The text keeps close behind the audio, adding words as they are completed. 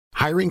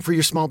Hiring for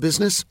your small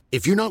business?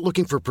 If you're not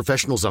looking for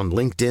professionals on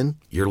LinkedIn,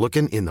 you're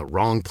looking in the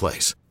wrong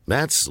place.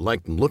 That's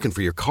like looking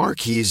for your car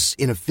keys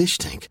in a fish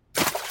tank.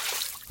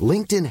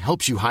 LinkedIn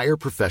helps you hire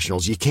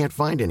professionals you can't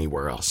find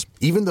anywhere else,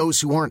 even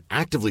those who aren't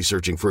actively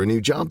searching for a new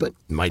job but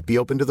might be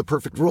open to the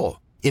perfect role.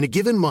 In a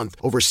given month,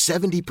 over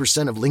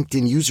 70% of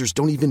LinkedIn users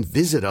don't even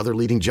visit other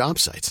leading job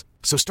sites.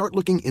 So start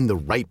looking in the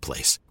right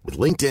place. With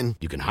LinkedIn,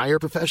 you can hire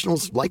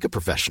professionals like a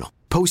professional.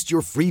 Post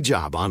your free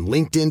job on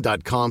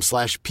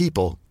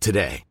linkedin.com/people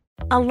today.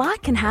 A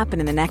lot can happen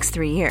in the next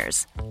 3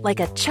 years. Like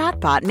a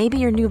chatbot may be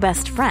your new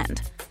best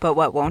friend. But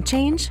what won't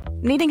change?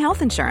 Needing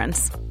health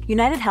insurance.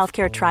 United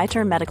Healthcare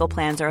Tri-Term Medical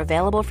Plans are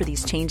available for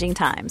these changing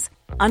times.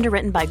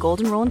 Underwritten by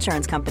Golden Rule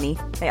Insurance Company,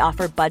 they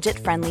offer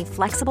budget-friendly,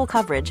 flexible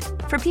coverage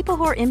for people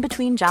who are in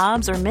between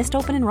jobs or missed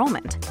open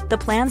enrollment. The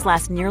plans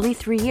last nearly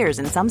 3 years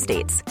in some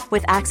states,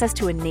 with access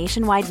to a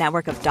nationwide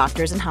network of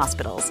doctors and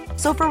hospitals.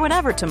 So for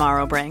whatever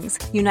tomorrow brings,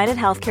 United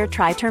Healthcare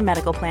Tri-Term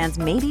Medical Plans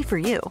may be for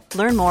you.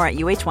 Learn more at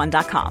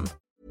uh1.com.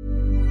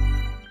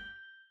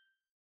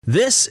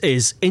 This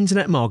is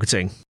Internet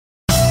Marketing.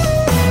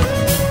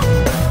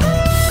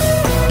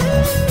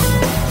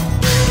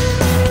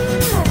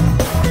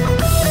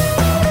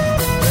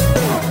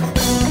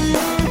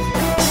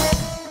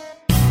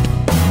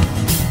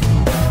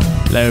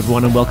 Hello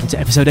everyone and welcome to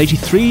episode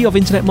 83 of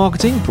Internet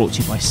Marketing, brought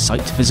to you by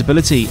Site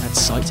Visibility at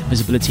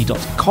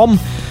sitevisibility.com.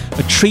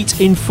 A treat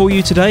in for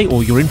you today,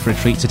 or you're in for a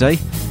treat today.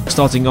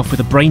 Starting off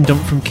with a brain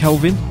dump from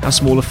Kelvin, how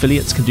small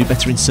affiliates can do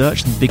better in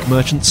search than big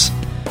merchants.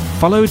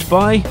 Followed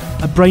by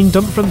a brain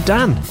dump from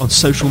Dan on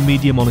social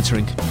media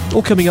monitoring.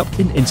 All coming up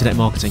in Internet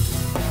Marketing.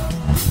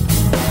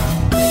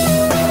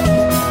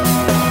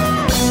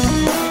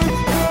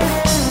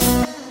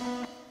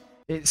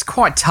 It's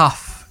quite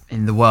tough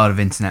in the world of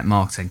internet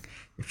marketing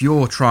if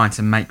you're trying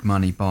to make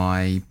money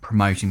by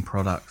promoting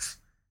products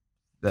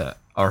that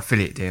are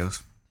affiliate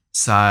deals.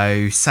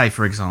 So say,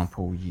 for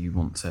example, you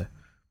want to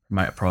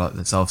promote a product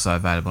that's also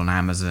available on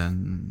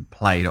Amazon,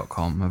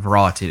 Play.com, a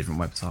variety of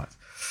different websites.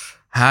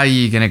 How are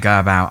you going to go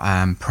about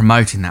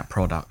promoting that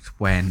product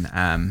when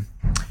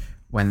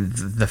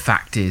the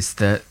fact is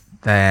that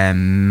there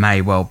may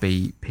well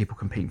be people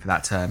competing for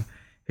that term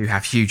who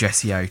have huge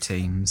SEO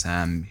teams,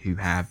 who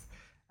have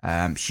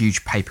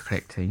huge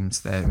pay-per-click teams.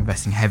 They're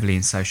investing heavily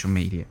in social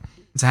media.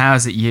 So how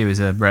is it you, as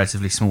a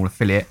relatively small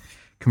affiliate,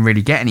 can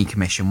really get any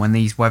commission when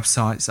these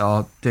websites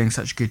are doing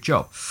such a good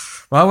job?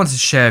 Well, I wanted to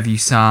share with you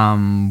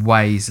some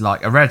ways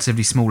like a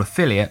relatively small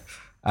affiliate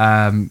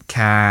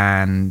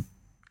can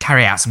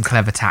carry out some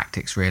clever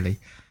tactics, really,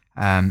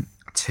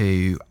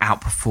 to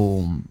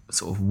outperform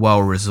sort of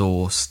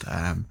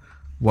well-resourced,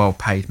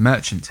 well-paid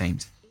merchant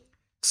teams.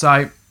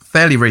 So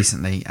fairly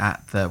recently I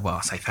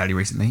say fairly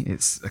recently,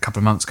 it's a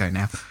couple of months ago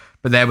now,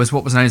 but there was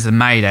what was known as the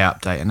May Day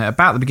update. And at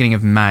about the beginning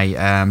of May,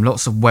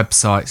 lots of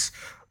websites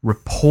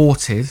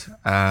reported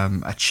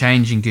a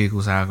change in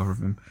Google's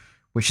algorithm,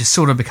 which has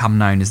sort of become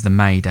known as the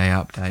May Day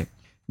update.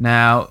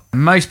 Now,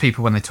 most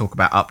people, when they talk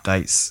about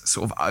updates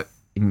sort of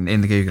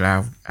in the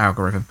Google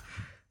algorithm,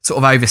 sort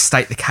of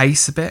overstate the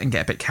case a bit and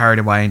get a bit carried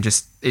away, and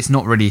just, it's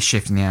not really a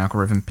shift in the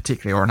algorithm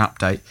particularly, or an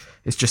update.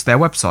 It's just their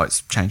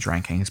websites change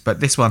rankings.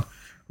 But this one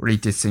really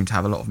did seem to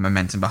have a lot of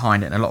momentum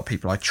behind it, and a lot of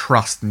people I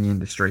trust in the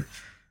industry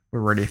were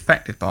really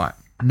affected by it.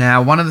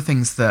 Now, one of the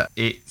things that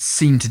it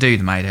seemed to do,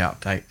 the May Day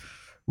update,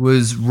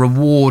 was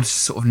reward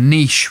sort of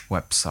niche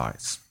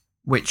websites,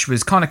 which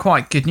was kind of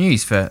quite good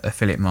news for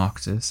affiliate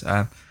marketers.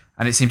 And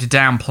it seemed to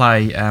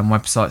downplay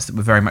websites that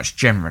were very much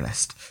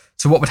generalist.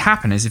 So what would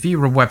happen is, if you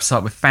were a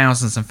website with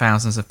thousands and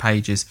thousands of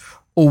pages,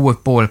 all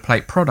with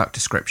boilerplate product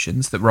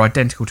descriptions that were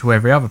identical to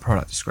every other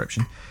product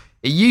description,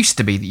 it used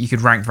to be that you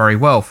could rank very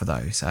well for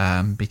those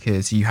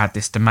because you had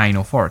this domain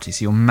authority.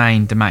 So your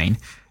main domain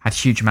had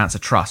huge amounts of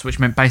trust, which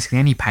meant basically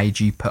any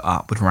page you put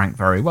up would rank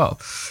very well.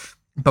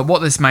 But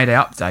what this May Day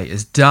update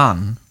has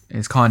done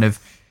is kind of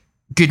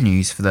good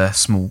news for the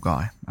small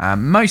guy.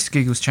 Most of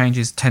Google's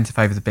changes tend to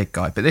favour the big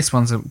guy, but this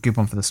one's a good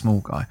one for the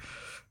small guy.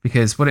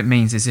 Because what it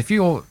means is, if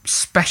you're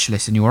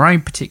specialist in your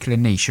own particular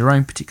niche, your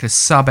own particular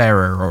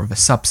sub-area or of a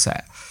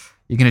subset,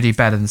 you're going to do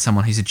better than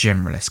someone who's a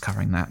generalist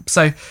covering that.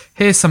 So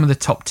here's some of the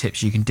top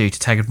tips you can do to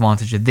take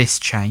advantage of this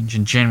change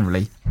and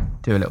generally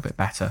do a little bit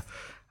better.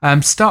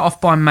 Start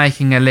off by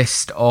making a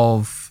list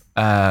of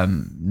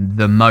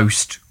the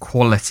most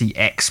quality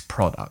X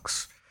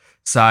products.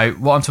 So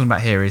what I'm talking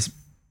about here is,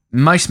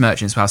 most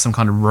merchants will have some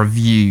kind of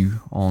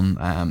review on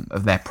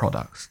of their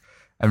products.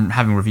 And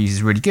having reviews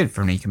is really good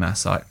for an e-commerce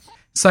site.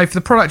 So for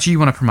the product you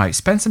want to promote,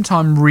 spend some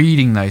time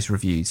reading those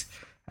reviews.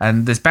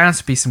 And there's bound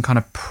to be some kind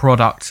of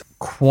product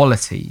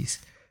qualities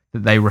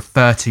that they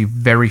refer to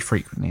very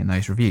frequently in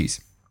those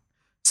reviews.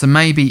 So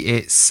maybe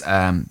it's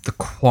the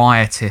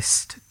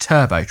quietest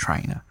turbo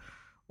trainer,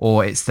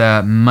 or it's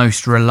the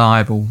most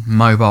reliable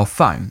mobile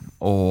phone,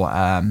 or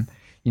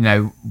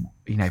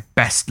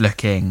best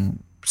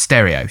looking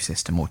stereo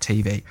system or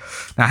TV.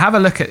 Now have a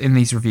look at in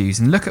these reviews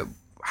and look at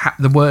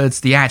the words,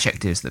 the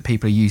adjectives that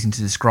people are using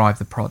to describe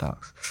the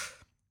products.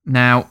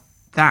 Now,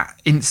 that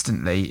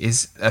instantly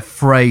is a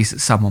phrase that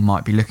someone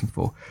might be looking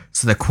for.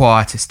 So the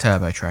quietest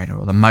turbo trainer,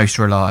 or the most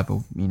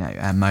reliable,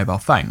 mobile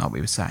phone, like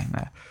we were saying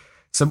there.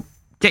 So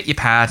get your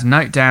pad,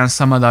 note down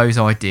some of those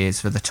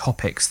ideas for the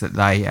topics that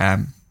they,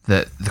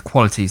 the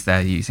qualities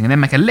they're using, and then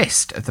make a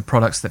list of the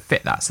products that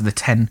fit that. So the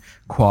 10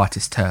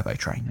 quietest turbo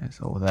trainers,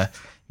 or the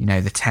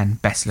 10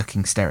 best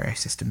looking stereo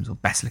systems, or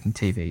best looking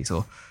TVs,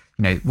 or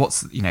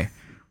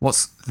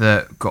what's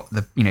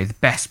the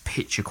best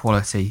picture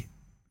quality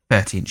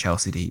 30-inch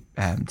LCD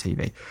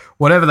TV.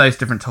 Whatever those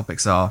different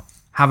topics are,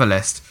 have a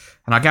list,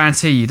 and I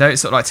guarantee you, don't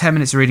sort of like 10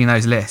 minutes of reading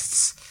those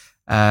lists.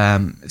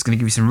 It's going to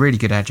give you some really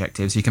good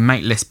adjectives. You can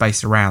make lists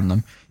based around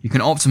them. You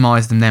can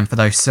optimize them then for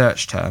those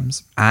search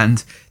terms,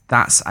 and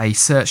that's a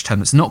search term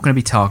that's not going to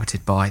be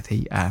targeted by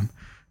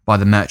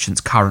the merchants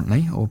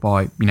currently, or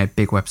by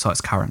big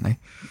websites currently.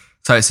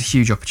 So it's a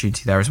huge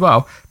opportunity there as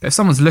well. But if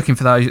someone's looking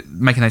for those,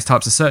 making those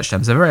types of search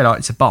terms, they're very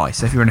likely to buy.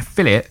 So if you're an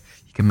affiliate,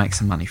 you can make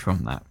some money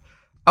from that.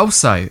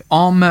 Also,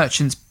 are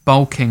merchants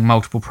bulking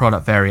multiple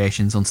product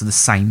variations onto the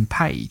same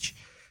page?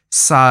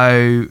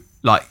 So,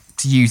 like,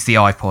 to use the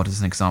iPod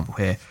as an example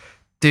here,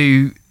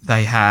 do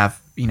they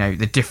have,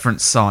 the different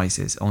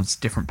sizes on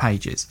different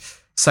pages?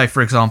 So,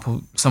 for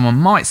example, someone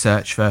might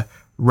search for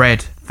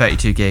red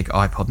 32 gig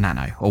iPod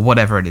Nano, or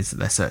whatever it is that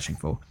they're searching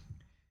for.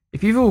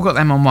 If you've all got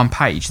them on one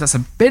page, that's a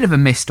bit of a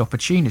missed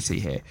opportunity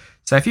here.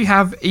 So if you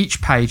have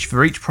each page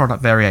for each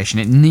product variation,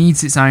 it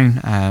needs its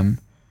own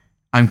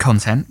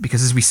content,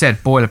 because as we said,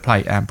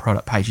 boilerplate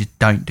product pages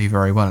don't do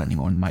very well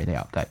anymore in Mayday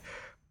Update.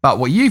 But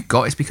what you've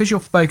got is, because you're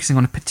focusing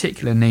on a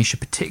particular niche, a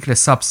particular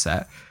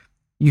subset,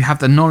 you have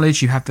the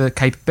knowledge, you have the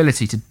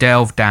capability to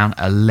delve down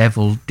a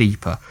level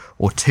deeper,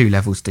 or 2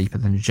 levels deeper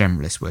than a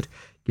generalist would.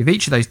 Give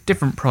each of those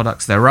different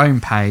products their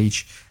own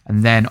page,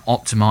 and then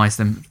optimize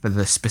them for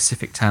the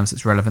specific terms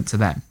that's relevant to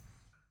them.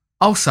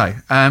 Also,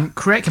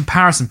 create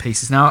comparison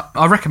pieces. Now,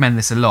 I recommend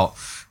this a lot,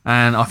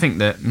 and I think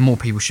that more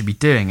people should be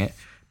doing it.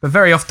 But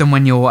very often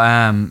when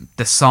you're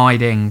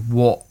deciding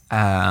what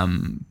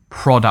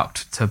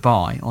product to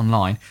buy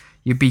online,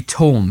 you'd be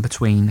torn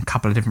between a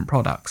couple of different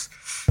products.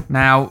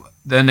 Now,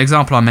 an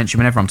example I mention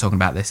whenever I'm talking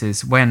about this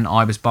is when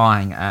I was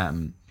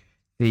buying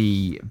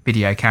the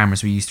video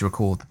cameras we used to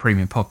record the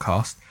premium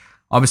podcast.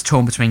 I was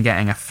torn between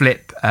getting a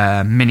Flip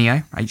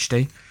Minio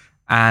HD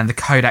and the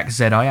Kodak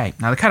ZI8.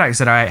 Now, the Kodak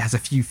ZI8 has a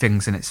few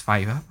things in its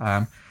favour.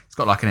 It's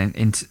got like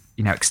an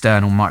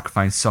external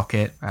microphone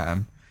socket,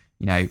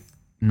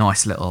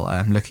 nice little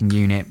looking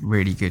unit,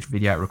 really good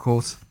video it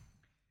records.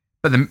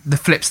 But the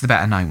Flip's the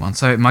better known one.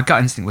 So my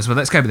gut instinct was, well,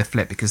 let's go with the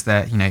Flip, because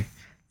they're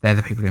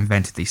the people who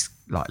invented these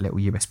like little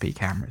USB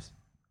cameras.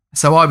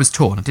 So I was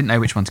torn. I didn't know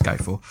which one to go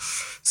for.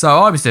 So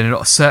I was doing a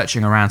lot of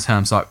searching around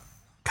terms like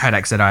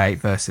Kodak ZI8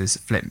 versus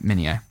Flip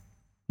Minio.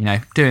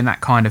 Doing that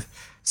kind of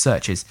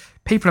searches.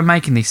 People are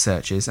making these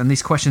searches, and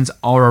these questions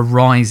are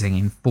arising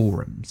in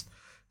forums.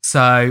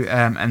 So,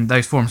 and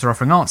those forums are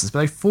offering answers, but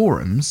those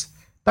forums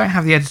don't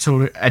have the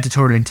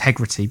editorial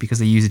integrity, because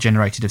they're user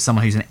generated of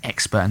someone who's an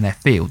expert in their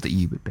field that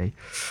you would be.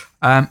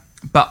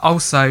 But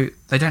also,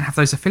 they don't have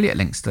those affiliate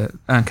links to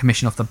earn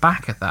commission off the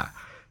back of that.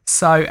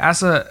 So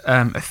as a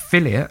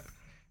affiliate,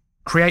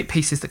 create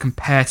pieces that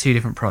compare 2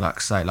 different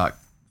products. So like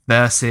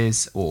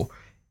versus, or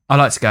I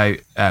like to go,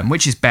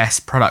 which is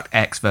best, product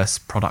X versus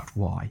product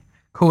Y.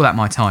 Call that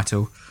my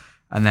title,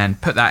 and then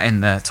put that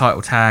in the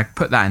title tag,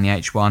 put that in the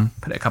H1,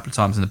 put it a couple of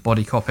times in the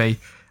body copy,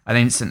 and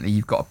instantly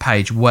you've got a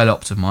page well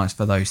optimized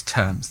for those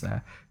terms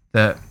there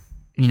that,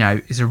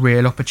 is a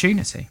real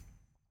opportunity.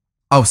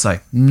 Also,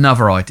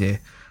 another idea,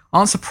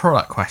 answer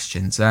product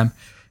questions.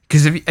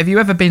 Because have you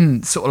ever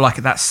been sort of like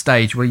at that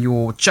stage where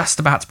you're just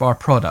about to buy a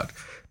product,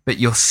 but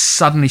you're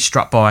suddenly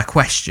struck by a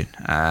question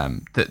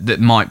that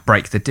might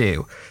break the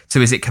deal? So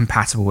is it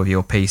compatible with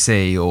your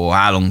PC, or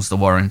how long's the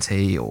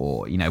warranty,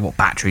 or what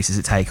batteries does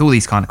it take? All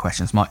these kind of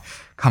questions might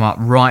come up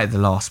right at the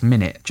last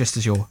minute, just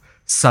as you're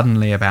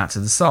suddenly about to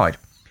decide.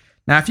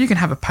 Now, if you can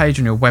have a page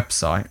on your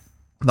website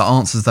that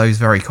answers those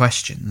very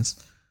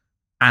questions,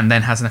 and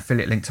then has an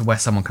affiliate link to where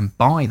someone can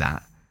buy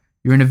that,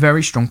 you're in a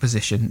very strong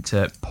position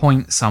to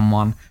point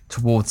someone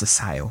towards a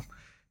sale.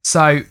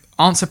 So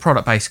answer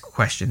product-based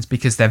questions,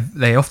 because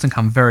they often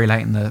come very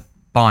late in the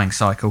buying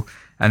cycle,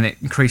 and it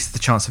increases the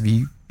chance of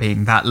you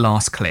being that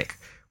last click,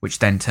 which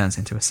then turns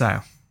into a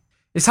sale.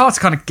 It's hard to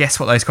kind of guess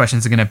what those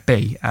questions are going to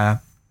be,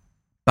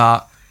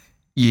 but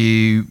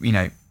you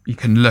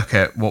can look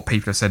at what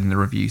people have said in the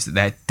reviews that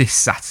they're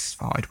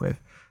dissatisfied with,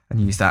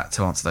 and use that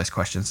to answer those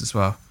questions as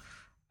well.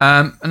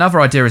 Another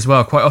idea as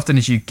well, quite often,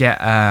 is you get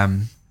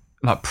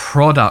like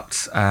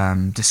product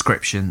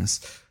descriptions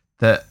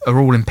that are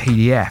all in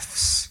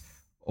PDFs,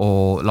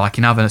 or like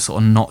in other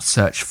sort of not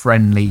search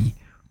friendly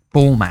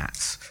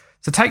formats.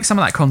 So take some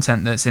of that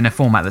content that's in a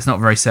format that's not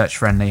very search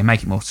friendly and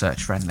make it more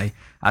search friendly.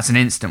 That's an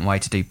instant way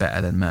to do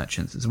better than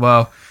merchants as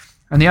well.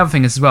 And the other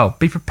thing is as well,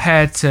 be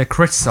prepared to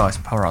criticize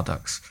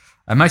products.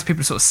 Most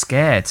people are sort of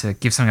scared to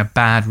give something a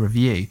bad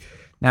review.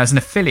 Now, as an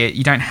affiliate,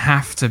 you don't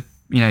have to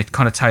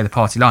kind of toe the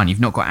party line. You've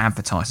not got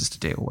advertisers to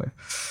deal with.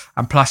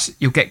 And plus,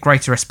 you'll get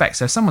greater respect.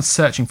 So if someone's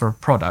searching for a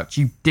product,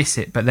 you diss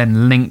it, but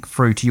then link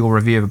through to your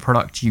review of a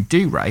product you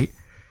do rate.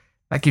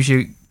 That gives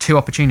you two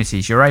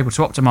opportunities. You're able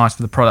to optimize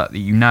for the product that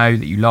you know,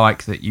 that you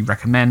like, that you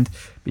recommend,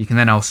 but you can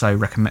then also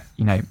recommend,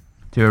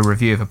 do a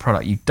review of a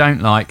product you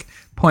don't like,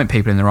 point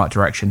people in the right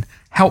direction,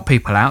 help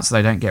people out so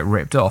they don't get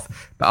ripped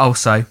off, but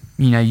also,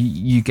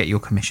 you get your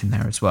commission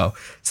there as well.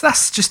 So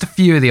that's just a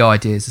few of the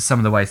ideas of some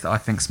of the ways that I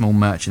think small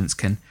merchants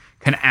can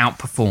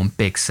outperform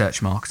big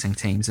search marketing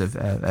teams of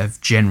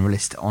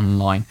generalist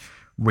online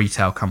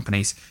retail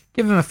companies.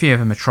 Give them a few of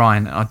them a try,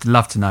 and I'd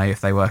love to know if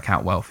they work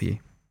out well for you.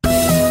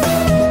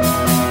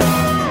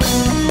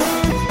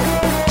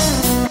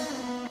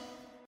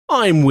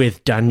 I'm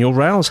with Daniel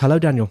Rouse. Hello,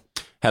 Daniel.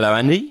 Hello,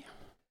 Andy.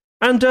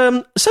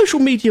 And social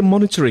media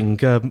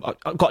monitoring,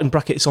 I've got in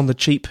brackets on the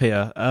cheap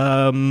here.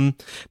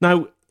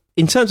 Now,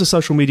 in terms of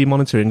social media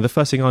monitoring, the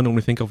first thing I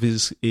normally think of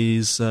is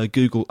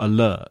Google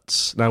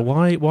Alerts. Now,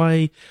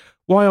 why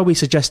are we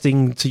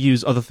suggesting to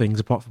use other things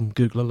apart from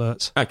Google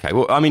Alerts? Okay,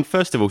 well, I mean,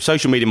 first of all,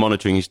 social media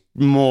monitoring is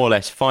more or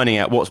less finding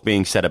out what's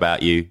being said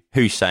about you,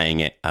 who's saying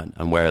it,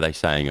 and where are they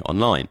saying it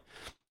online.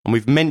 And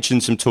we've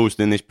mentioned some tools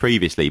in this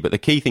previously, but the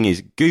key thing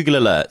is Google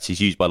Alerts is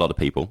used by a lot of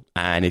people.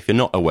 And if you're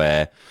not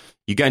aware,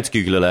 you go into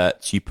Google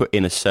Alerts, you put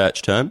in a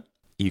search term.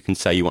 You can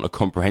say you want a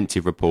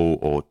comprehensive report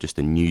or just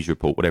a news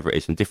report, whatever it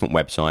is, from different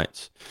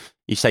websites.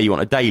 You say you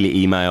want a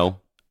daily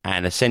email,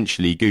 and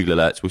essentially Google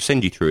Alerts will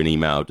send you through an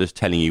email just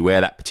telling you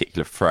where that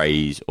particular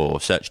phrase or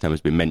search term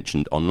has been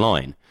mentioned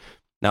online.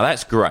 Now,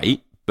 that's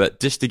great, but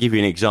just to give you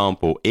an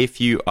example,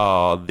 if you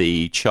are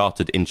the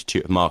Chartered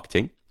Institute of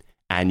Marketing,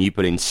 and you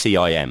put in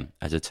CIM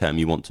as a term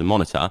you want to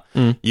monitor,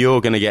 you're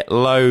going to get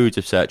loads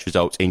of search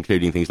results,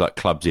 including things like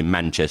clubs in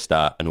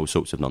Manchester and all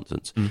sorts of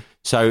nonsense.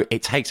 So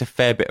it takes a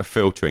fair bit of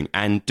filtering.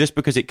 And just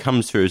because it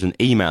comes through as an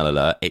email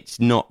alert, it's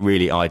not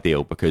really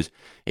ideal because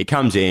it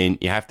comes in,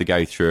 you have to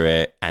go through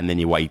it, and then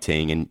you're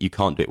waiting, and you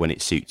can't do it when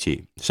it suits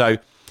you. So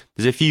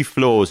there's a few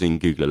flaws in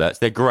Google Alerts.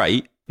 They're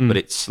great, but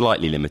it's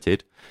slightly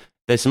limited.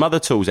 There's some other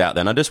tools out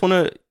there, and I just want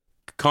to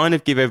kind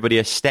of give everybody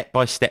a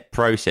step-by-step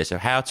process of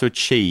how to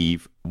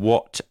achieve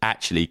what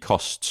actually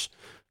costs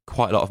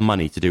quite a lot of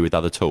money to do with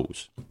other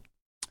tools.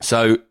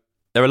 So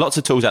there are lots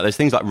of tools out there. There's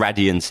things like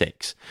Radian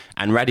 6,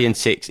 and Radian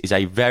 6 is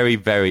a very,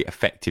 very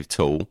effective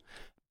tool,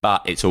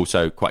 but it's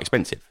also quite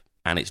expensive,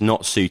 and it's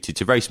not suited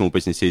to very small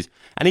businesses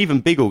and even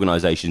big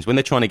organisations. When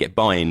they're trying to get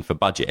buy-in for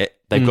budget,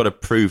 they've got to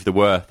prove the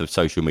worth of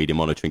social media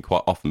monitoring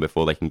quite often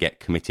before they can get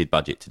committed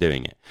budget to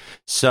doing it.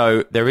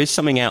 So there is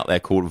something out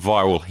there called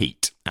Viral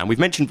Heat, and we've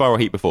mentioned Viral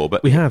Heat before,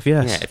 but we have,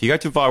 yes. Yeah, if you go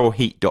to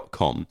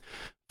viralheat.com,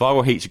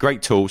 Viral Heat's a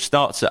great tool,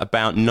 starts at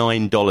about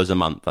 $9 a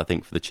month, I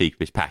think, for the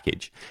cheapest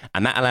package.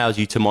 And that allows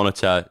you to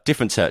monitor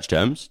different search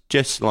terms,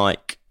 just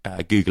like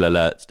Google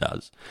Alerts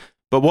does.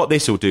 But what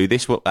this will do,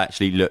 this will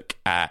actually look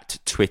at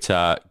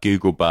Twitter,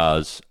 Google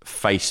Buzz,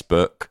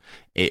 Facebook.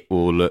 It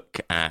will look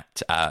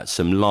at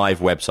some live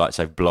websites,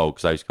 so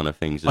blogs, those kind of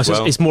things as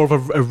well. It's more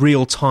of a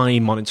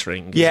real-time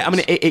monitoring. Yeah, I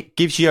mean, it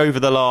gives you over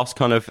the last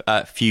kind of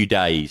few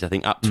days, I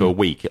think up to a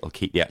week, it'll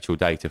keep the actual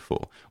data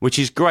for, which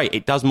is great.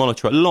 It does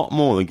monitor a lot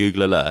more than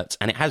Google Alerts,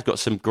 and it has got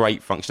some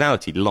great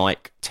functionality,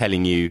 like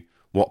telling you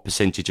what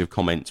percentage of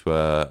comments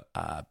were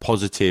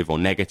positive or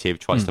negative,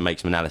 tries to make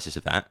some analysis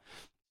of that.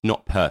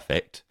 Not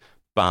perfect,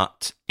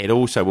 but it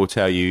also will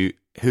tell you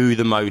who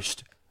the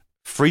most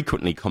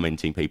frequently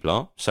commenting people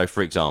are. So,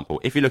 for example,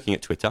 if you're looking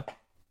at Twitter.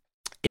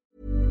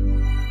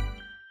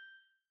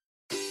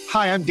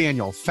 Hi, I'm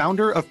Daniel,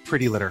 founder of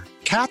Pretty Litter.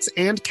 Cats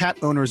and cat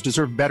owners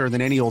deserve better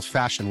than any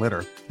old-fashioned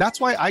litter. That's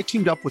why I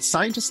teamed up with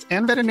scientists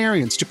and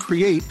veterinarians to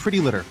create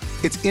Pretty Litter.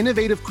 Its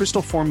innovative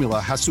crystal formula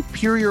has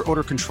superior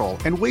odor control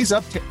and weighs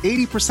up to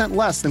 80%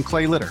 less than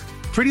clay litter.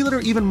 Pretty Litter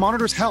even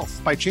monitors health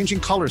by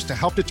changing colors to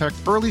help detect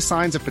early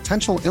signs of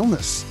potential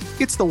illness.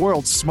 It's the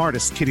world's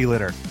smartest kitty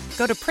litter.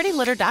 Go to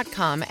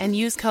prettylitter.com and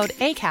use code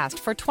ACAST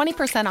for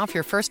 20% off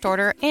your first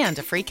order and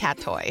a free cat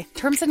toy.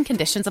 Terms and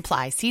conditions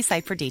apply. See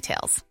site for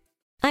details.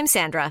 I'm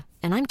Sandra,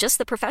 and I'm just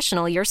the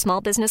professional your small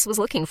business was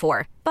looking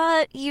for.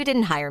 But you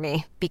didn't hire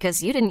me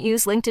because you didn't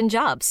use LinkedIn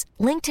Jobs.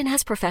 LinkedIn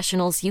has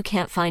professionals you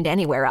can't find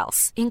anywhere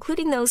else,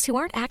 including those who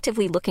aren't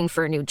actively looking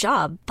for a new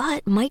job,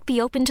 but might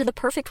be open to the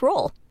perfect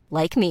role,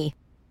 like me.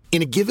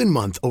 In a given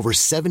month, over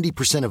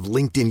 70% of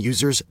LinkedIn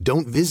users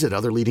don't visit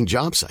other leading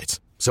job sites.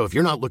 So if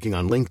you're not looking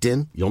on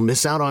LinkedIn, you'll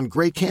miss out on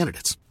great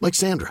candidates like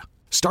Sandra.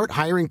 Start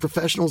hiring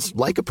professionals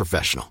like a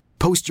professional.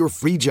 Post your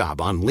free job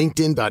on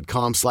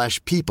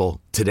linkedin.com/people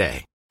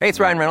today. Hey,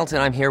 it's Ryan Reynolds,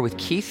 and I'm here with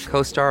Keith,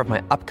 co-star of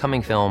my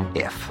upcoming film,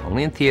 If,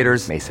 only in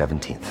theaters May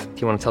 17th. Do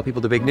you want to tell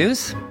people the big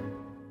news?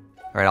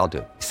 All right, I'll do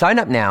it. Sign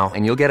up now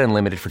and you'll get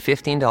unlimited for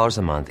 $15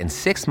 a month and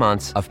 6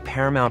 months of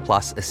Paramount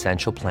Plus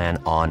Essential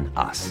Plan on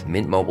us.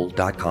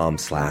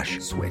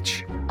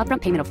 MintMobile.com/switch.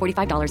 Upfront payment of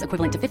 $45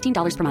 equivalent to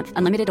 $15 per month.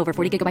 Unlimited over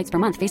 40 gigabytes per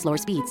month. Face lower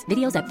speeds.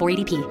 Videos at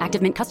 480p.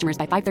 Active Mint customers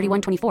by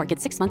 531.24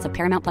 get 6 months of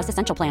Paramount Plus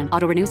Essential Plan.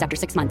 Auto renews after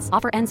 6 months.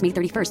 Offer ends May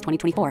 31st,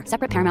 2024.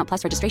 Separate Paramount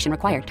Plus registration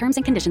required. Terms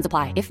and conditions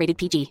apply if rated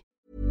PG.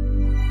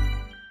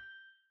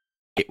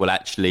 it will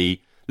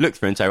actually look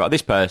through and say, right,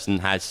 this person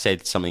has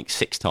said something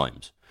 6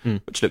 times,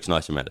 which looks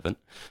nice and relevant.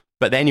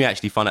 But then you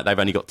actually find out they've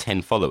only got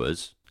 10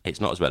 followers. It's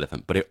not as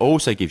relevant. But it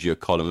also gives you a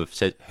column of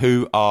says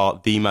who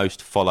are the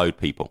most followed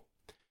people.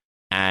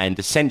 And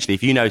essentially,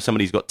 if you know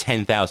somebody's got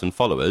 10,000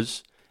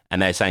 followers and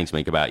they're saying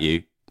something about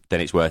you, then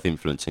it's worth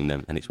influencing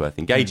them and it's worth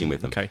engaging with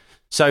them. Okay.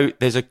 So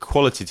there's a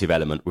qualitative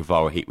element with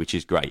Viral Heat, which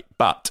is great.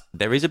 But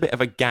there is a bit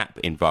of a gap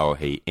in Viral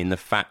Heat in the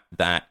fact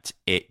that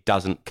it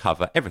doesn't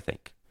cover everything.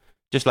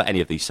 Just like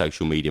any of these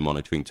social media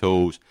monitoring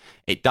tools,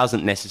 it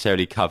doesn't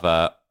necessarily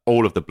cover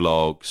all of the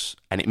blogs,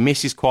 and it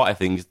misses quite a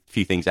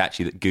few things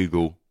actually that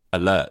Google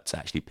Alerts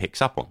actually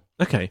picks up on.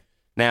 Okay.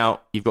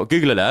 Now, you've got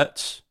Google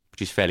Alerts,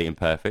 which is fairly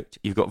imperfect.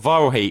 You've got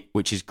Viral Heat,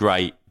 which is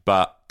great,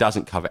 but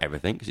doesn't cover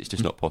everything because it's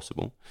just not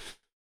possible.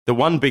 The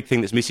one big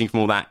thing that's missing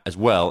from all that as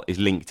well is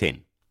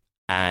LinkedIn.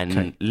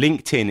 And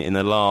LinkedIn in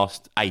the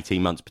last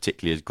 18 months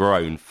particularly has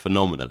grown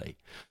phenomenally.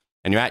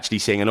 And you're actually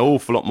seeing an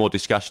awful lot more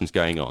discussions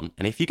going on.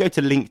 And if you go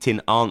to LinkedIn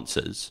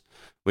Answers,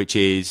 which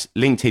is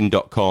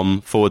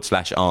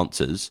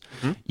linkedin.com/answers,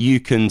 you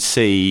can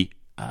see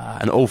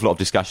an awful lot of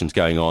discussions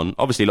going on.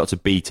 Obviously, lots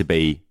of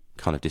B2B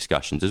kind of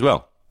discussions as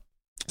well.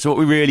 So what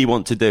we really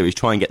want to do is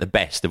try and get the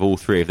best of all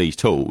 3 of these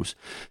tools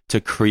to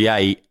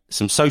create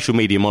some social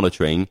media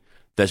monitoring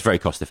that's very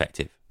cost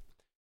effective.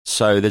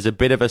 So there's a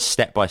bit of a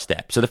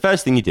step-by-step. So the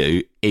first thing you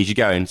do is you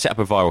go and set up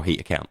a Viral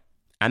Heat account,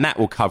 and that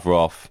will cover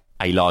off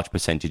a large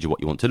percentage of what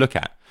you want to look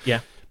at.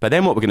 Yeah. But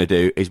then what we're going to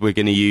do is we're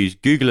going to use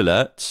Google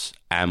Alerts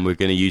and we're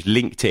going to use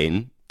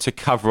LinkedIn to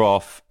cover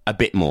off a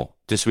bit more.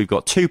 Just so we've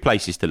got 2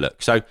 places to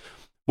look. So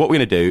what we're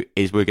going to do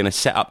is we're going to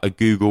set up a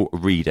Google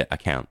Reader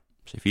account.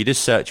 So if you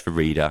just search for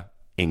Reader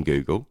in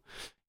Google,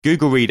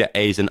 Google Reader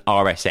is an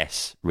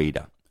RSS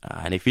reader.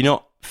 And if you're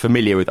not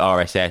familiar with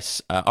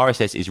RSS,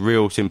 RSS is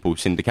real simple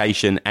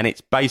syndication, and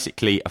it's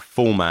basically a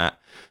format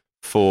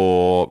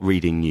for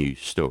reading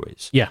news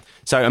stories. Yeah.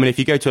 So, I mean, if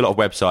you go to a lot of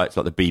websites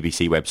like the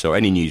BBC website or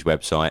any news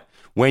website,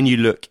 when you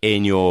look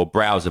in your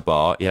browser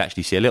bar, you'll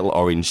actually see a little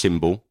orange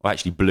symbol, or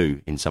actually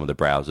blue in some of the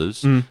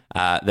browsers,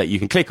 that you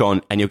can click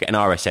on and you'll get an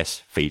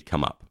RSS feed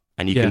come up.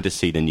 And you can just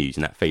see the news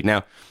in that feed.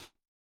 Now,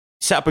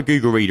 set up a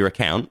Google Reader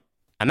account,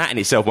 and that in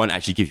itself won't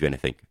actually give you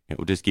anything. It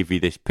will just give you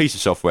this piece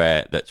of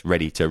software that's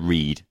ready to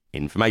read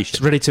information.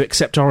 It's ready to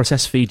accept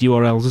RSS feed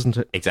URLs, isn't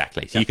it?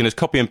 Exactly. So you can just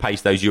copy and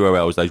paste those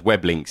URLs, those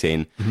web links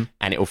in,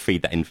 and it will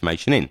feed that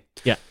information in.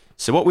 Yeah.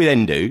 So what we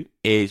then do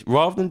is,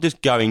 rather than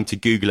just going to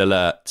Google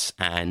Alerts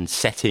and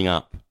setting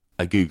up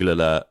a Google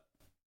Alert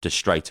just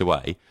straight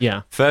away,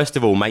 first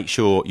of all, make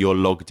sure you're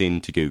logged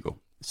into Google.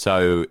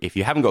 So if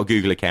you haven't got a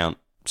Google account,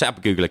 set up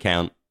a Google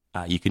account.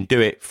 You can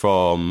do it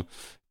from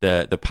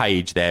the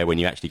page there when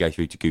you actually go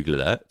through to Google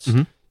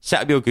Alerts.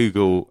 Set up your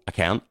Google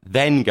account,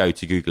 then go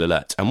to Google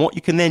Alerts. And what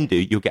you can then do,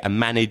 you'll get a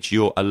Manage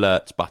Your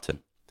Alerts button.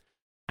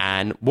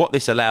 And what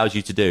this allows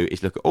you to do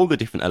is look at all the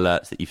different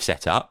alerts that you've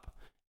set up,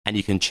 and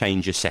you can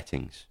change your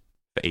settings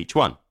for each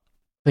one.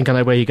 I think I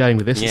know where you're going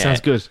with this. It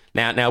sounds good.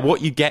 Now,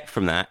 what you get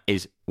from that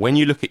is when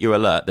you look at your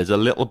alert, there's a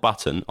little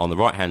button on the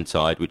right-hand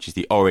side, which is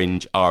the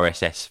orange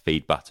RSS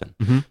feed button.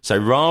 So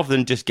rather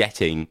than just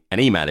getting an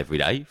email every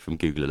day from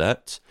Google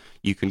Alerts,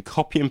 you can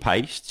copy and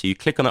paste. So you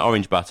click on the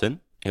orange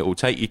button. It will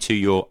take you to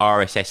your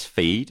RSS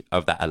feed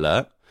of that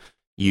alert.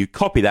 You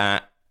copy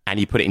that and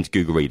you put it into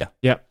Google Reader.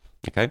 Yep.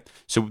 Okay.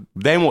 So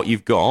then what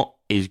you've got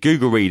is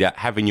Google Reader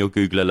having your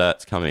Google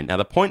Alerts come in. Now,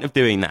 the point of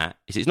doing that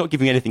is it's not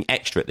giving you anything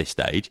extra at this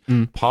stage,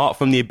 apart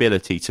from the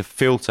ability to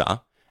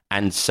filter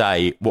and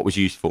say what was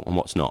useful and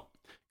what's not.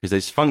 Because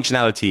there's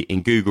functionality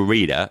in Google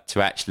Reader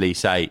to actually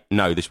say,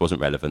 no, this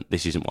wasn't relevant.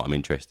 This isn't what I'm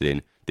interested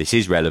in. This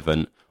is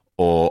relevant.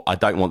 Or I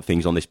don't want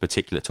things on this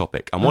particular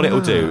topic. And what it'll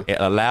do,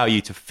 it'll allow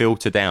you to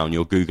filter down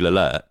your Google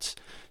Alerts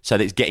so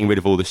that it's getting rid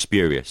of all the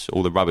spurious,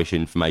 all the rubbish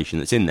information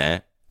that's in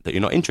there that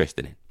you're not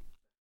interested in.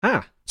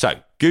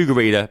 So Google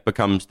Reader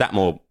becomes that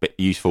more bit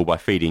useful by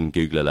feeding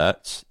Google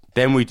Alerts.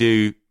 Then we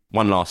do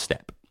one last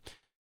step.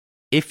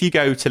 If you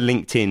go to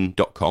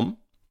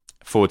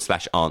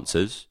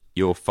linkedin.com/answers,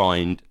 you'll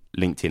find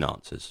LinkedIn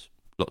Answers.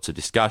 Lots of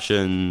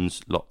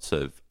discussions, lots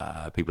of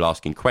people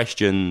asking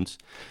questions.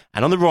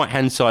 And on the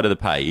right-hand side of the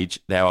page,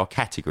 there are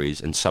categories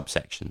and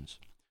subsections.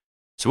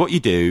 So what you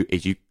do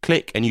is you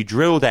click and you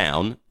drill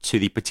down to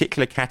the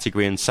particular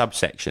category and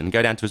subsection,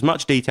 go down to as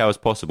much detail as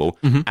possible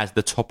as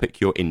the topic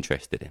you're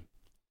interested in,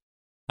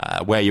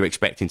 where you're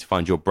expecting to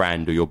find your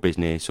brand or your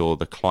business or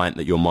the client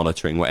that you're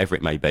monitoring, whatever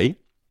it may be.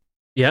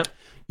 Yeah.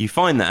 You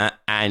find that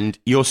and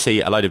you'll see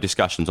a load of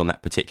discussions on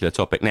that particular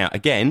topic. Now,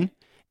 again,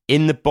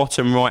 in the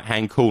bottom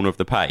right-hand corner of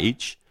the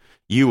page,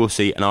 you will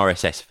see an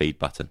RSS feed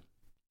button.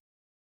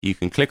 You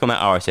can click on that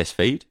RSS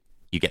feed,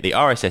 you get the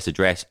RSS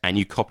address, and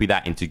you copy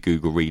that into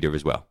Google Reader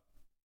as well.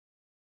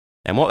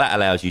 And what that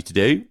allows you to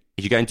do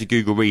is you go into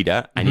Google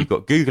Reader and you've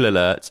got Google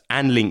Alerts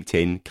and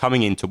LinkedIn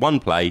coming into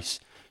one place.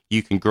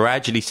 You can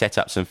gradually set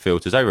up some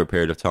filters over a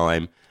period of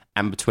time.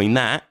 And between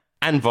that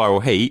and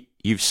Viral Heat,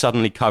 you're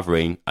suddenly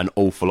covering an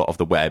awful lot of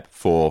the web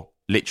for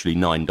literally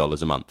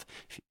 $9 a month.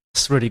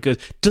 It's really good.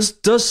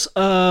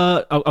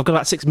 I've got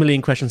about 6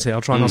 million questions here.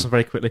 I'll try and answer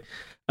very quickly.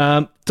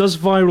 Does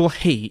Viral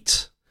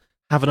Heat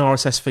have an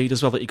RSS feed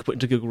as well that you can put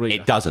into Google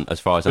Reader? It doesn't, as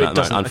far as I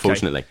know,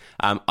 unfortunately.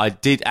 Okay. I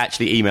did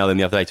actually email them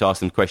the other day to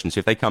ask them questions. So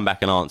if they come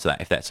back and answer that,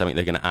 if that's something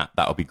they're going to app,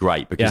 that would be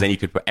great, because then you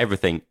could put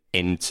everything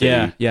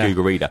into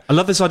Google Reader. I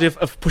love this idea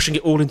of pushing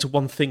it all into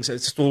one thing, so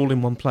it's just all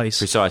in one place.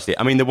 Precisely.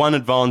 I mean, the one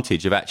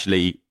advantage of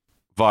actually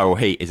Viral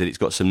Heat is that it's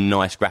got some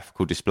nice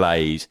graphical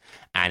displays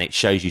and it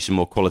shows you some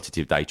more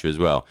qualitative data as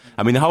well.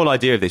 I mean, the whole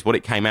idea of this, what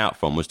it came out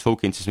from, was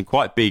talking to some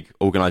quite big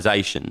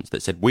organisations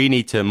that said, we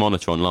need to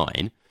monitor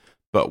online,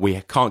 but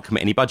we can't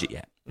commit any budget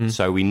yet.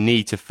 So we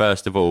need to,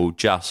 first of all,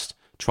 just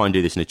try and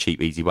do this in a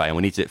cheap, easy way. And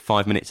we need to do it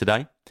 5 minutes a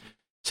day.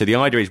 So the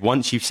idea is,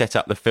 once you've set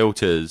up the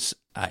filters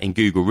in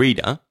Google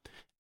Reader,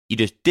 you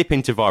just dip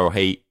into Viral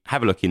Heat,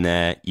 have a look in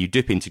there, you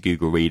dip into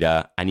Google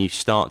Reader, and you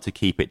start to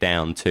keep it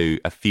down to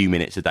a few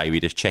minutes a day where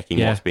you're just checking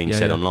what's being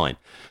said online.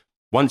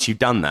 Once you've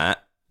done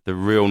that, the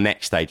real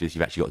next stage is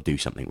you've actually got to do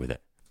something with it.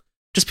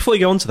 Just before you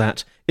go on to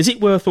that, is it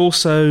worth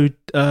also,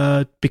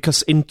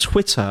 because in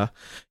Twitter,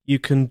 you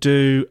can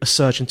do a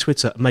search in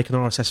Twitter and make an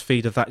RSS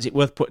feed of that. Is it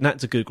worth putting that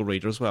to Google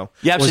Reader as well?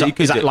 Yeah,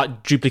 absolutely. Is that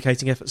like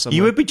duplicating effort somewhere?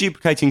 You would be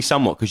duplicating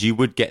somewhat, because you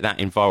would get that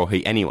in Viral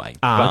Heat anyway.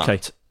 Okay.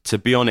 To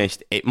be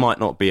honest, it might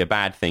not be a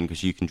bad thing,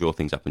 because you can draw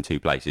things up in two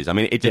places. I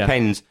mean, it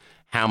depends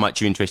how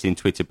much you're interested in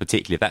Twitter,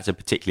 particularly. If that's a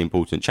particularly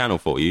important channel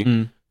for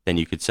you, then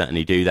you could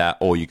certainly do that,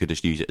 or you could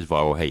just use it as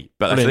Viral Heat.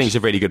 But I think it's a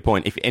really good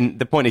point. And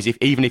the point is,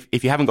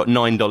 if you haven't got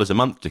 $9 a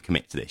month to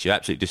commit to this, you're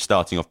absolutely just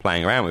starting off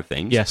playing around with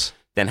things. Yes.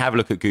 Then have a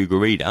look at Google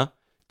Reader,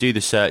 do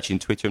the search in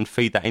Twitter, and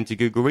feed that into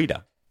Google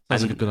Reader.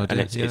 That's a good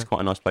idea. And it's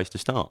quite a nice place to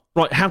start.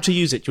 Right, how to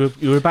use it? You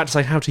were about to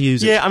say how to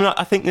use it. Yeah,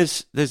 I think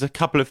there's a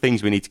couple of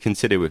things we need to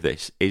consider with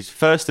this. Is,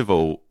 first of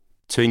all,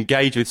 to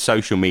engage with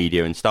social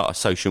media and start a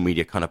social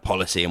media kind of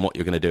policy and what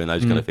you're going to do and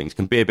those kind of things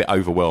can be a bit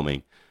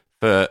overwhelming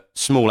for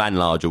small and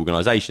large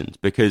organisations,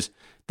 because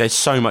there's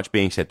so much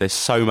being said, there's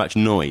so much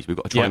noise. We've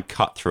got to try and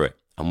cut through it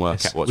and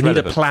work out what's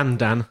relevant. We need a plan,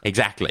 Dan.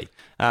 Exactly.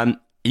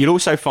 You'll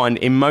also find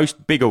in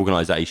most big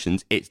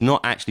organisations, it's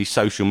not actually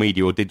social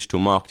media or digital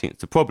marketing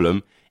that's the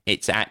problem.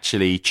 It's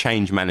actually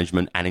change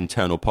management and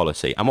internal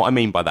policy. And what I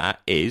mean by that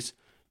is,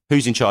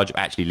 who's in charge of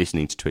actually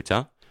listening to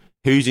Twitter?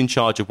 Who's in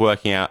charge of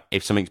working out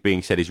if something's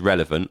being said is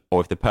relevant, or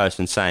if the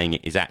person saying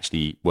it is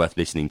actually worth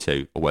listening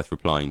to or worth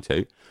replying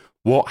to?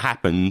 What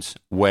happens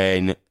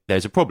when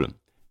there's a problem?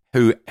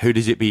 Who's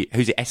it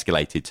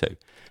escalated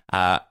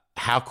to?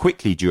 How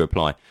quickly do you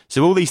reply?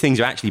 So all these things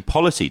are actually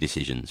policy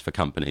decisions for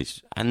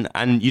companies, and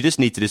you just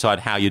need to decide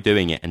how you're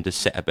doing it and just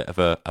set a bit of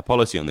a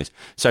policy on this.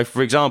 So,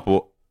 for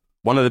example,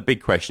 one of the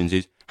big questions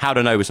is, how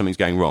to know when something's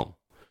going wrong?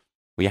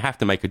 Well, you have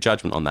to make a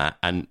judgment on that.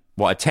 And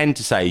what I tend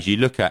to say is, you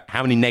look at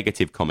how many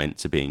negative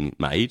comments are being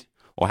made,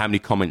 or how many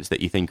comments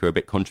that you think are a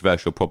bit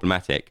controversial,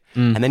 problematic,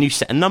 and then you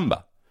set a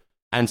number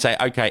and say,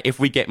 okay, if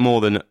we get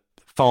more than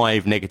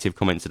 5 negative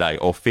comments a day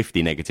or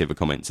 50 negative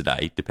comments a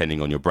day,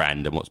 depending on your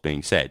brand and what's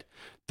being said,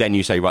 then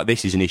you say, right,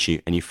 this is an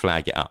issue, and you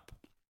flag it up.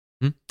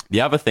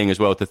 The other thing as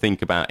well to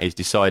think about is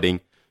deciding,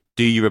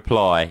 do you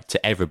reply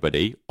to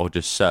everybody or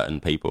just certain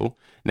people?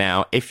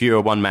 Now, if you're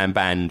a one-man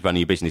band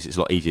running a business, it's a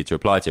lot easier to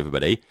reply to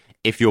everybody.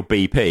 If you're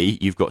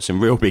BP, you've got some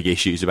real big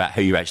issues about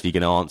who you're actually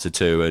going to answer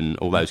to and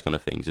all those kind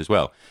of things as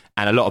well.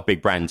 And a lot of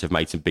big brands have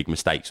made some big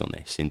mistakes on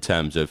this in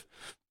terms of,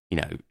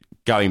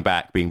 going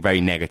back, being very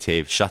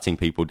negative, shutting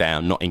people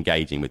down, not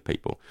engaging with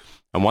people.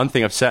 And one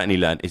thing I've certainly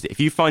learned is that if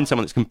you find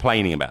someone that's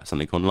complaining about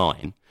something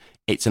online,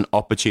 it's an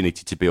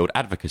opportunity to build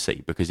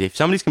advocacy, because if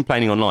somebody's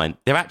complaining online,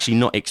 they're actually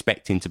not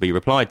expecting to be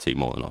replied to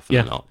more than often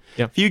than not.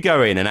 Yeah. If you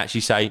go in and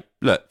actually say,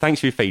 look, thanks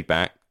for your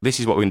feedback,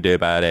 this is what we're going to do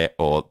about it,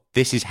 or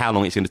this is how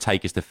long it's going to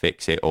take us to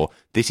fix it, or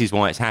this is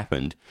why it's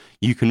happened,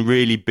 you can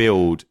really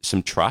build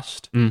some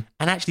trust. And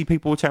actually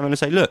people will turn around and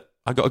say, look,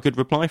 I got a good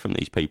reply from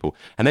these people.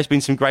 And there's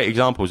been some great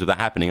examples of that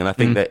happening. And I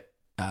think that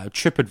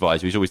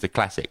TripAdvisor is always the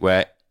classic,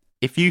 where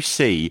if you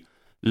see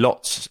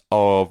lots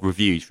of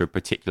reviews for a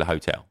particular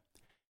hotel,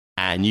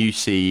 and you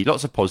see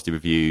lots of positive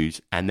reviews,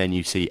 and then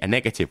you see a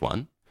negative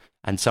one,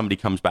 and somebody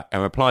comes back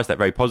and replies that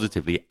very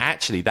positively,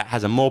 actually that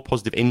has a more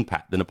positive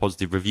impact than a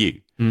positive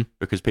review,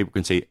 because people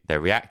can see they're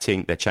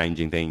reacting, they're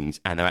changing things,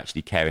 and they're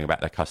actually caring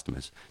about their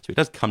customers. So it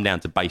does come down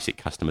to basic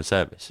customer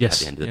service at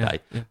the end of the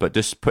day, but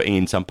just putting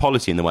in some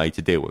policy in the way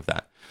to deal with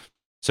that.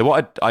 So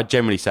what I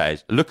generally say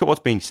is, look at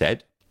what's being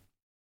said,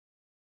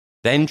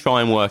 then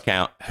try and work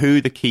out who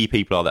the key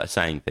people are that are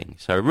saying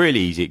things. So a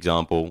really easy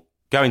example,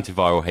 go into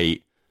Viral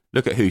Heat,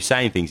 look at who's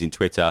saying things in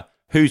Twitter,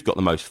 who's got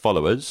the most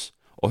followers,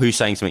 or who's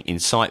saying something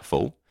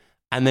insightful,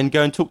 and then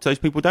go and talk to those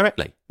people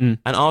directly and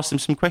ask them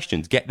some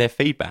questions, get their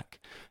feedback.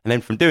 And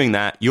then from doing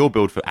that, you'll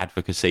build for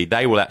advocacy.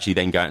 They will actually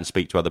then go out and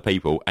speak to other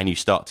people, and you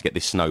start to get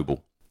this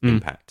snowball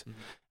impact.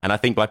 And I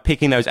think by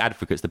picking those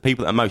advocates, the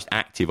people that are most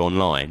active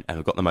online and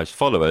have got the most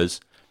followers,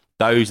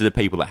 those are the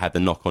people that have the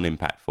knock-on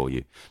impact for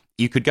you.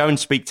 You could go and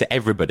speak to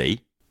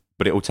everybody,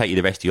 but it will take you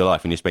the rest of your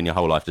life, and you spend your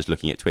whole life just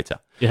looking at Twitter.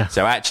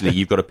 So actually,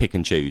 you've got to pick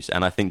and choose.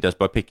 And I think just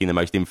by picking the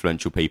most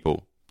influential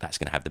people, that's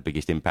going to have the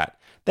biggest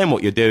impact. Then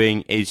what you're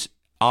doing is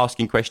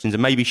asking questions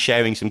and maybe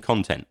sharing some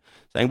content.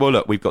 Saying, well,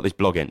 look, we've got this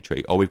blog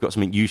entry, or we've got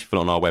something useful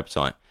on our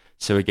website.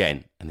 So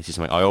again, and this is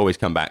something I always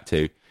come back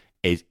to,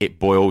 is it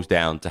boils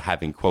down to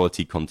having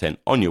quality content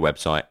on your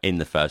website in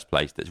the first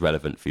place that's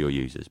relevant for your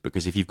users.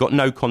 Because if you've got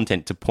no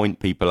content to point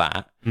people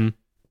at,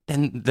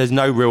 then there's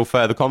no real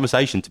further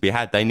conversation to be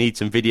had. They need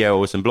some video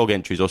or some blog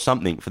entries or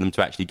something for them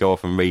to actually go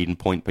off and read and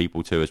point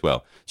people to as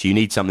well. So you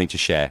need something to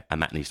share,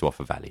 and that needs to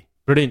offer value.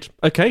 Brilliant.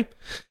 Okay.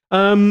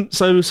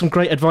 So some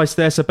great advice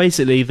there. So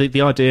basically,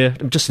 the idea,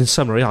 just in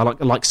summary, I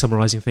like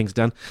summarising things,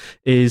 Dan,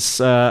 is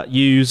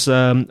use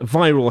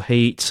Viral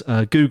Heat,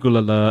 Google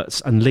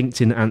Alerts, and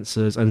LinkedIn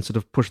Answers, and sort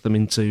of push them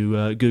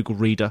into Google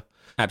Reader.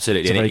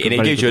 Absolutely, and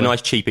it gives you a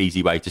nice, cheap,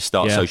 easy way to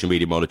start social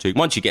media monitoring.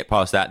 Once you get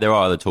past that, there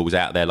are other tools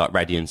out there like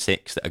Radian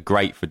 6 that are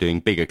great for doing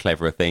bigger,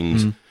 cleverer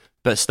things,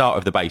 but start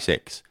with the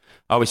basics.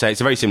 I always say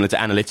it's very similar to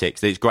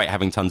analytics. It's great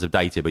having tons of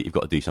data, but you've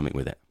got to do something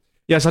with it.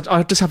 Yes,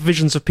 I just have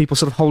visions of people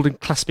sort of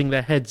clasping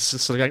their heads,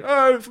 sort of going,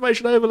 "Oh,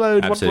 information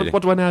overload!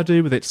 What do I now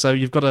do with it?" So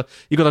you've got to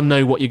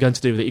know what you're going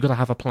to do with it. You've got to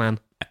have a plan.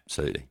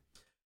 Absolutely.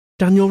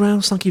 Daniel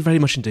Rouse, thank you very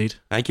much indeed.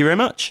 Thank you very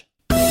much.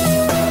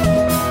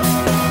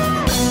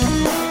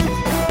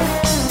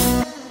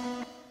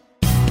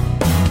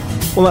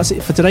 Well, that's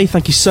it for today.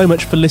 Thank you so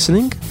much for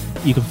listening.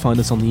 You can find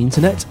us on the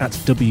internet at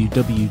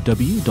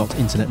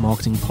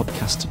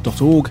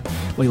www.internetmarketingpodcast.org,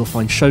 where you'll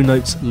find show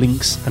notes,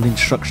 links, and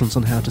instructions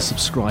on how to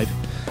subscribe.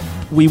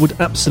 We would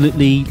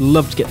absolutely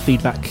love to get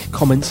feedback,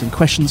 comments, and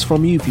questions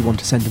from you. If you want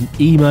to send an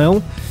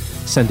email,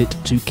 send it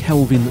to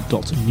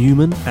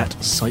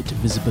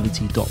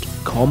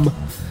kelvin.newman@sitevisibility.com.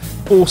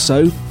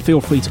 Also, feel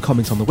free to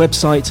comment on the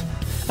website,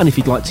 and if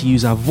you'd like to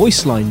use our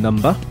voice line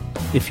number,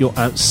 if you're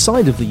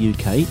outside of the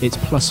UK, it's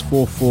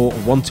 +44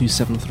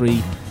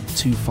 1273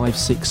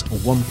 256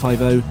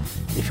 150.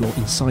 If you're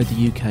inside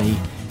the UK,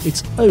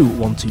 it's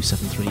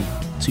 01273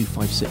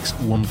 256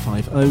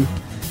 150.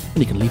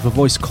 And you can leave a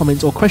voice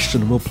comment or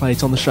question and we'll play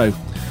it on the show.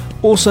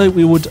 Also,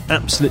 we would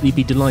absolutely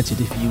be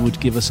delighted if you would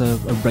give us a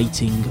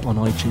rating on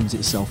iTunes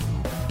itself.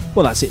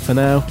 Well, that's it for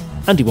now.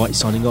 Andy White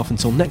signing off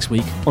until next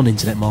week on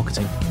Internet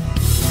Marketing.